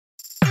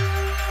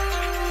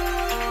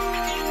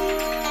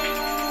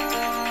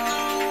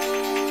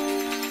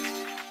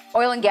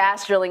Oil and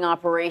gas drilling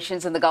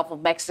operations in the Gulf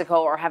of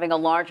Mexico are having a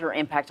larger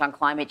impact on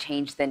climate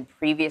change than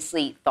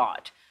previously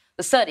thought.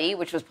 The study,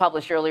 which was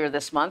published earlier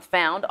this month,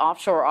 found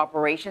offshore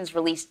operations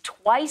released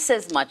twice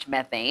as much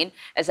methane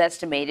as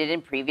estimated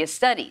in previous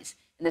studies.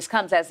 And this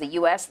comes as the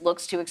U.S.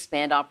 looks to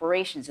expand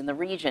operations in the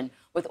region,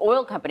 with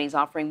oil companies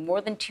offering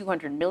more than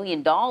 $200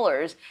 million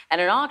at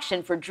an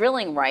auction for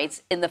drilling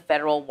rights in the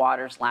federal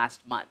waters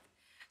last month.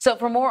 So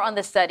for more on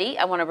this study,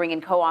 I want to bring in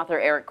co-author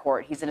Eric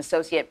Kort. He's an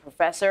associate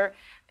professor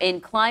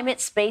in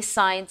climate, space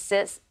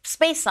sciences,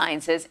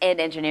 and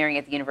engineering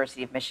at the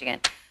University of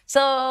Michigan.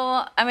 So,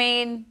 I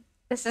mean,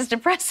 this is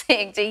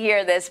depressing to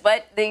hear this,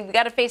 but we've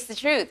got to face the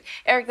truth.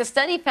 Eric, the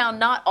study found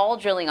not all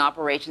drilling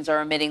operations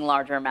are emitting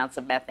larger amounts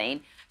of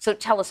methane. So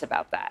tell us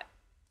about that.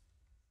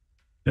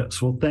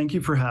 Yes, well, thank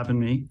you for having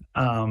me.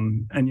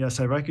 And yes,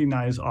 I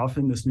recognize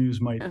often this news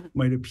might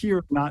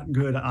appear not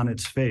good on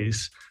its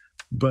face.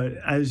 But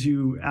as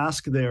you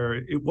ask there,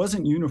 it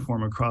wasn't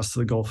uniform across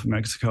the Gulf of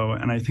Mexico.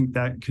 And I think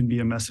that can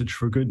be a message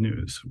for good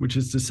news, which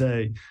is to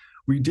say,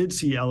 we did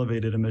see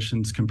elevated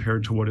emissions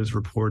compared to what is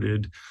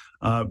reported.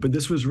 But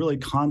this was really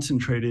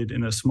concentrated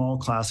in a small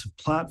class of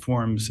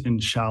platforms in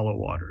shallow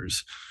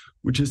waters,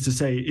 which is to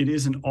say, it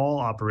isn't all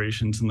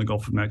operations in the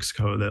Gulf of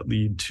Mexico that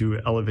lead to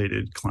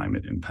elevated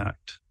climate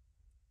impact.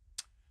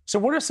 So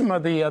what are some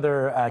of the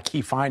other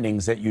key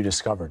findings that you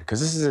discovered? Because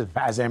this is,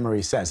 as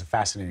Anne-Marie says, a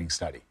fascinating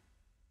study.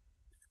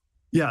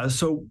 Yeah,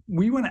 so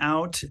we went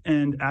out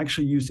and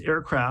actually used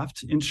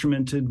aircraft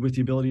instrumented with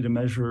the ability to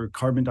measure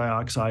carbon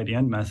dioxide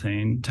and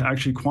methane to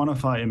actually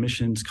quantify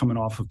emissions coming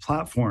off of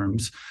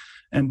platforms.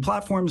 And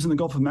platforms in the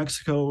Gulf of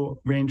Mexico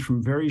range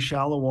from very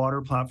shallow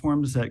water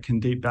platforms that can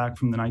date back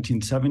from the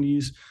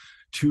 1970s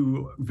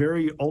to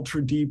very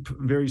ultra deep,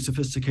 very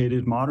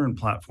sophisticated modern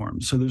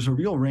platforms. So there's a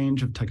real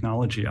range of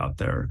technology out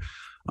there.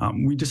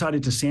 We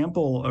decided to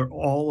sample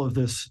all of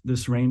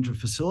this range of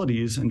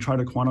facilities and try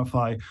to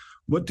quantify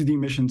what do the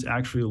emissions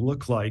actually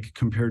look like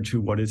compared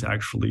to what is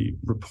actually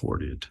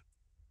reported.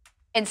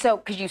 And so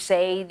could you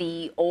say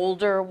the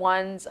older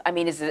ones, I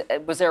mean,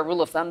 was there a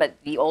rule of thumb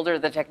that the older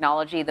the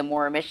technology, the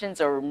more emissions,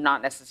 or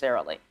not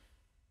necessarily?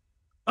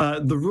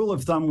 The rule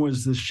of thumb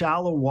was the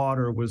shallow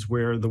water was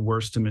where the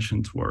worst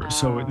emissions were.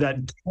 So that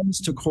tends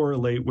to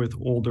correlate with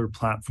older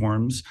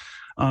platforms.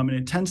 And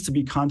it tends to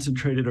be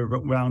concentrated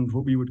around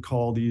what we would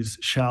call these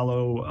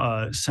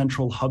shallow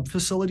central hub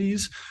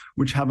facilities,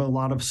 which have a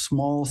lot of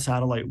small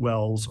satellite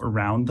wells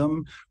around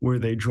them where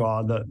they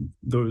draw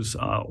those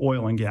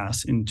oil and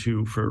gas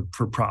into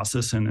for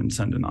processing and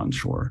sending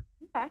onshore.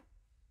 Okay.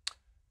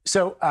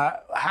 So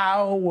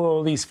how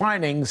will these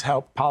findings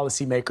help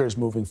policymakers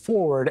moving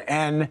forward?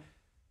 And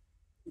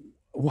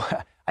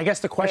I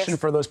guess the question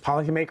for those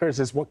policymakers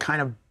is, what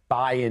kind of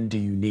buy-in do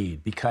you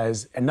need?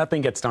 Because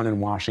nothing gets done in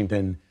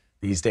Washington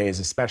these days,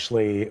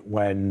 especially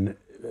when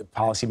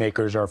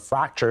policymakers are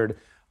fractured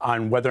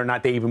on whether or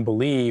not they even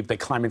believe that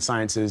climate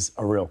science is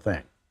a real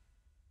thing.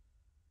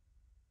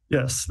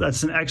 Yes,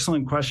 that's an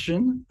excellent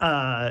question.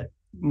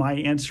 My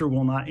answer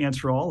will not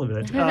answer all of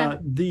it.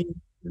 The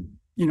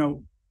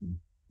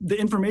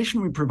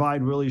information we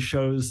provide really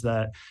shows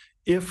that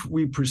if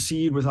we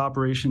proceed with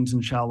operations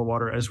in shallow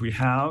water as we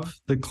have,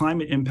 the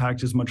climate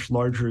impact is much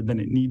larger than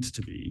it needs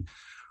to be.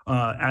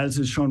 As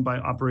is shown by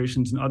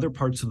operations in other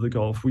parts of the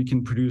Gulf, we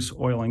can produce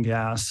oil and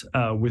gas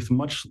with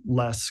much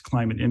less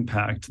climate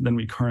impact than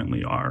we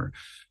currently are.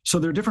 So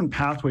there are different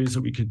pathways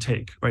that we could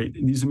take, right?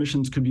 These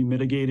emissions could be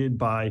mitigated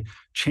by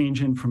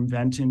changing from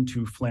venting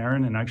to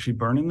flaring and actually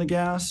burning the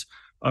gas,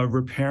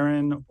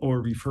 repairing or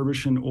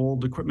refurbishing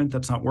old equipment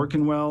that's not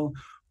working well,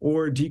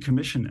 or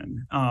decommissioning.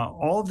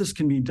 All of this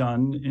can be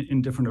done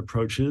in different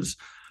approaches.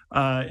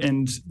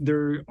 And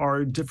there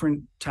are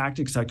different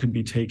tactics that could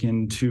be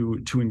taken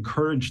to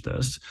encourage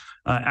this.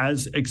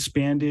 As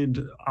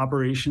expanded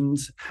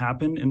operations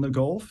happen in the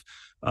Gulf,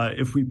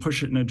 if we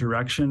push it in a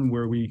direction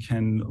where we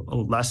can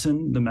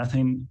lessen the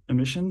methane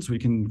emissions, we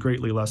can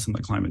greatly lessen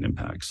the climate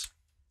impacts.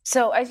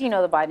 So as you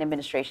know, the Biden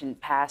administration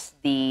passed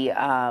the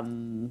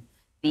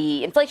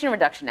Inflation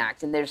Reduction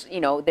Act, and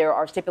there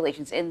are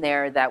stipulations in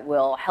there that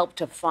will help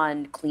to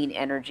fund clean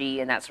energy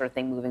and that sort of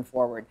thing moving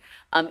forward.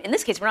 In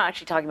this case, we're not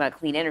actually talking about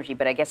clean energy,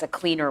 but I guess a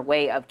cleaner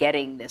way of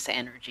getting this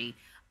energy.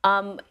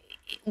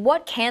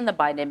 What can the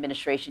Biden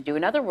administration do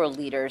and other world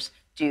leaders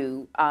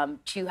do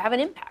to have an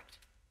impact?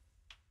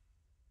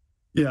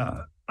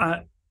 Yeah.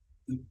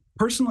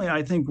 Personally,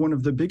 I think one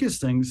of the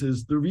biggest things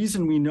is the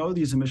reason we know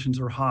these emissions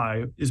are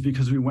high is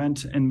because we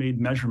went and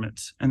made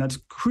measurements. And that's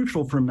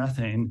crucial for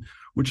methane,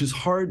 which is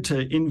hard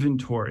to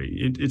inventory.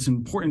 It's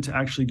important to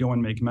actually go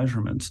and make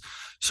measurements.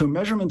 So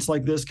measurements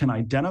like this can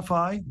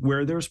identify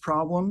where there's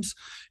problems,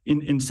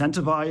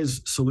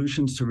 incentivize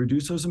solutions to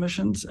reduce those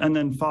emissions, and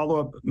then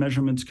follow-up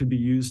measurements could be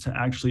used to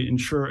actually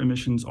ensure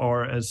emissions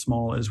are as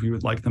small as we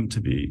would like them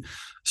to be.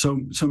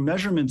 So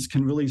measurements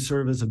can really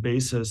serve as a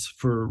basis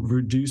for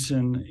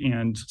reducing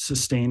and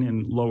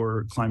sustaining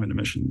lower climate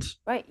emissions.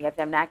 Right, you have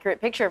to have an accurate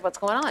picture of what's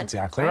going on.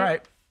 Exactly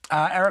right.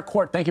 Eric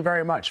Kort, thank you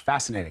very much.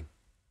 Fascinating.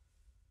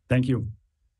 Thank you.